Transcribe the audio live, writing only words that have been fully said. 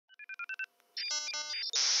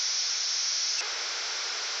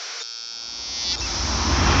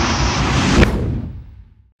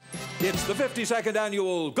presents the 52nd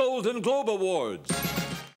Annual Golden Globe Awards.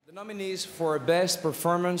 The nominees for Best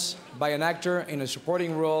Performance by an Actor in a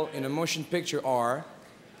Supporting Role in a Motion Picture are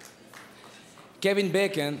Kevin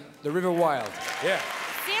Bacon, The River Wild. Yeah.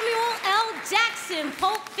 Samuel L. Jackson,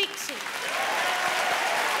 Pulp Fiction.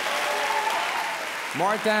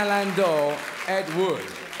 Martin Landau, Ed Wood.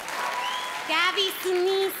 Gabby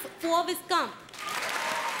Sinise, Forrest Gump.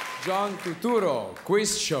 John Turturro,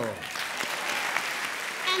 Quiz Show.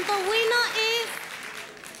 And the winner is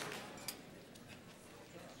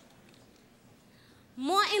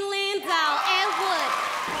Martin Landau, Ed Wood.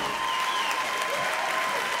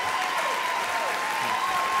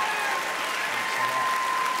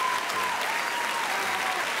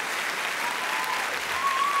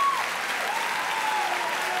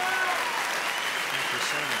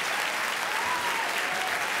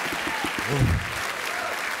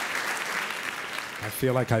 I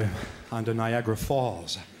feel like I'm under Niagara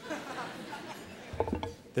Falls.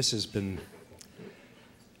 This has been,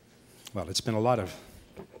 well, it's been a lot of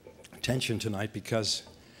tension tonight because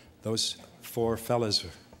those four fellas,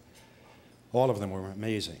 all of them were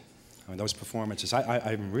amazing. I mean, those performances,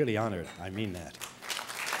 I'm really honored. I mean that.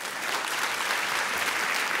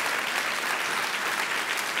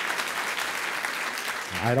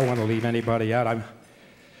 I don't want to leave anybody out.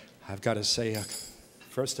 I've got to say,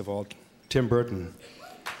 first of all, Tim Burton.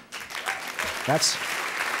 That's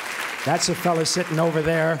a fella sitting over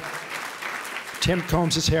there. Tim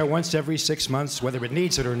combs his hair once every 6 months, whether it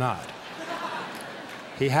needs it or not.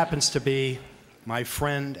 He happens to be my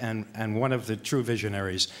friend and one of the true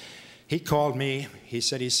visionaries. He called me. He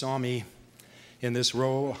said he saw me in this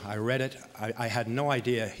role. I read it. I had no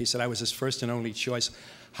idea. He said I was his first and only choice.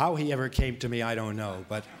 How he ever came to me, I don't know.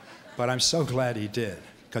 But I'm so glad he did,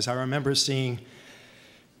 because I remember seeing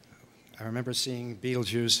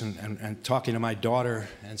Beetlejuice and talking to my daughter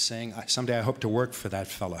and saying, someday I hope to work for that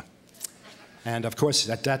fella. And of course,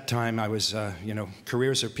 at that time, I was, you know,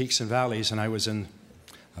 careers are peaks and valleys, and I was in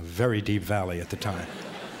a very deep valley at the time.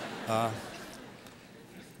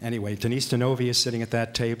 Anyway, Denise Denovi is sitting at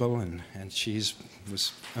that table, and she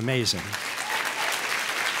was amazing.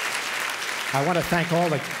 I want to thank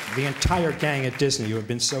the entire gang at Disney who have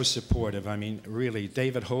been so supportive. I mean, really,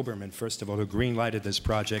 David Hoberman, first of all, who green-lighted this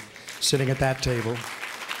project, sitting at that table.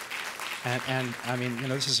 And I mean, you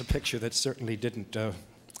know, this is a picture that certainly didn't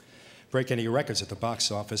break any records at the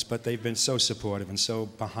box office, but they've been so supportive and so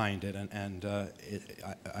behind it, and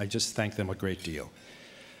I just thank them a great deal.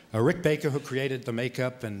 Rick Baker, who created the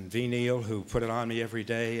makeup, and V. Neal, who put it on me every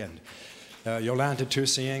day, and Yolanda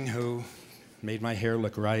Tusiing, who made my hair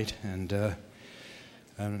look right, and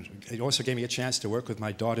it also gave me a chance to work with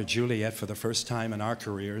my daughter Juliet for the first time in our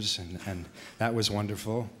careers, and that was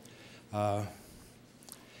wonderful. I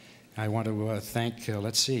want to thank,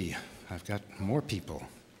 let's see, I've got more people.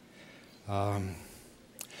 Yeah,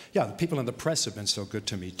 the people in the press have been so good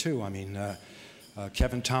to me too. I mean,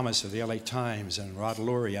 Kevin Thomas of the LA Times and Rod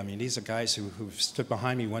Lurie. I mean, these are guys who stood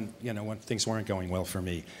behind me when things weren't going well for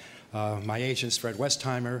me. My agents, Fred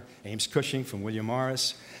Westheimer, Ames Cushing from William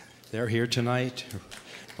Morris, they're here tonight.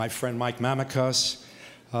 My friend Mike Mamikos,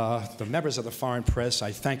 the members of the foreign press,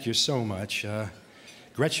 I thank you so much.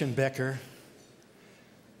 Gretchen Becker,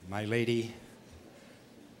 my lady,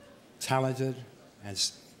 talented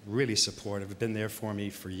and really supportive, have been there for me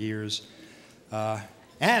for years.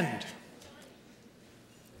 And,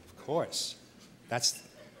 of course,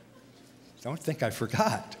 don't think I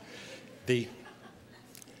forgot, you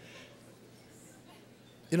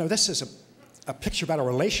know, this is a picture about a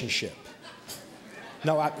relationship.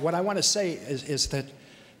 No, what I want to say is that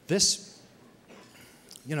this,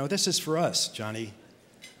 you know, this is for us, Johnny.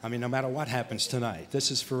 I mean, no matter what happens tonight,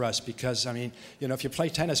 this is for us because, I mean, you know, if you play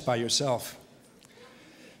tennis by yourself,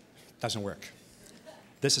 it doesn't work.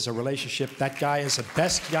 This is a relationship. That guy is the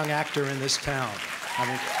best young actor in this town. I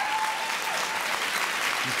mean,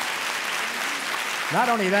 not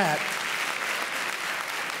only that,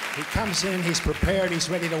 he comes in, he's prepared, he's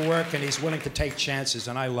ready to work, and he's willing to take chances,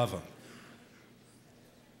 and I love him.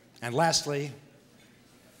 And lastly,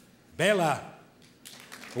 Bela,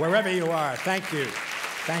 wherever you are, thank you.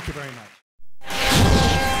 Thank you very much.